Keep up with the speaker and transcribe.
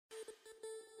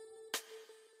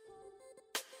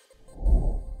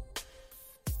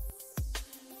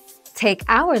Take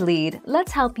our lead,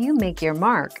 let's help you make your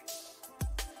mark.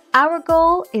 Our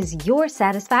goal is your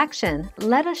satisfaction.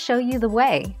 Let us show you the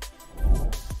way.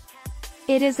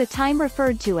 It is a time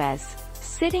referred to as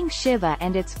sitting Shiva,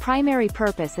 and its primary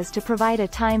purpose is to provide a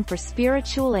time for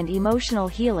spiritual and emotional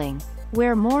healing,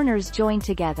 where mourners join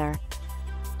together.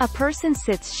 A person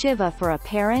sits Shiva for a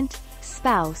parent,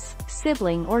 spouse,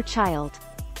 sibling or child.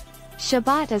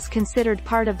 Shabbat is considered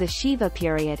part of the Shiva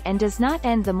period and does not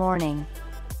end the mourning.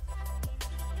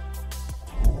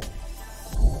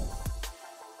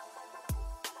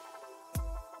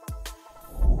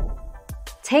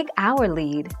 Take our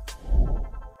lead.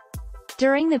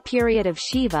 During the period of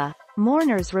Shiva,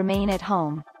 mourners remain at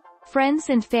home. Friends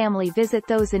and family visit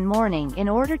those in mourning in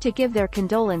order to give their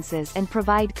condolences and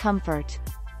provide comfort.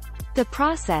 The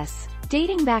process,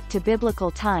 dating back to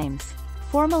biblical times,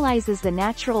 formalizes the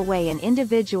natural way an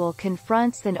individual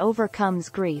confronts and overcomes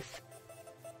grief.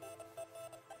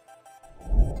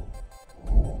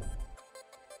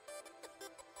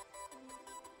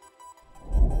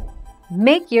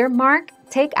 Make your mark,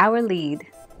 take our lead.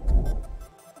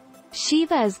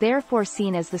 Shiva is therefore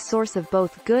seen as the source of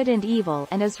both good and evil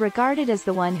and is regarded as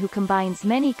the one who combines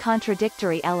many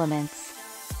contradictory elements.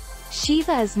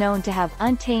 Shiva is known to have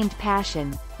untamed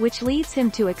passion, which leads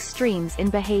him to extremes in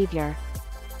behavior.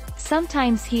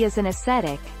 Sometimes he is an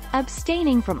ascetic,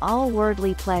 abstaining from all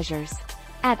worldly pleasures.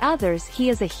 At others he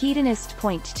is a hedonist.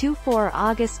 24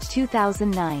 August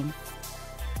 2009.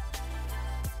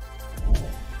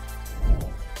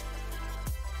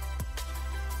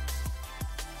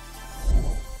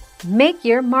 Make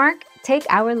your mark, take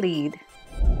our lead.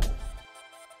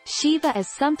 Shiva is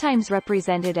sometimes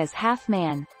represented as half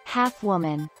man, half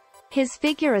woman. His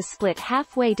figure is split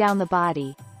halfway down the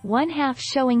body, one half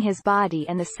showing his body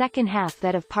and the second half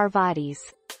that of Parvati's.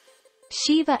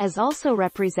 Shiva is also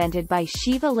represented by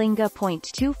Shiva Linga.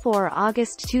 24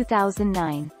 August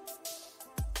 2009.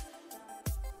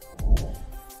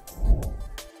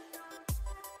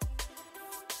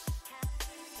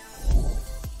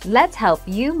 Let's help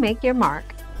you make your mark.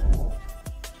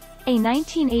 A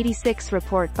 1986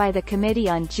 report by the Committee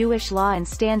on Jewish Law and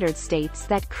Standards states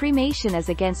that cremation is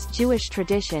against Jewish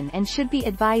tradition and should be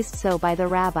advised so by the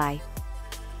rabbi.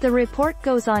 The report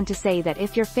goes on to say that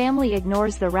if your family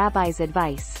ignores the rabbi's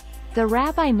advice, the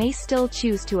rabbi may still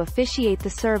choose to officiate the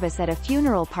service at a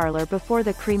funeral parlor before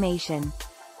the cremation.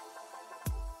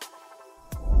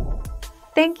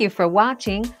 Thank you for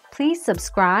watching. Please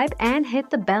subscribe and hit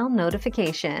the bell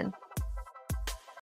notification.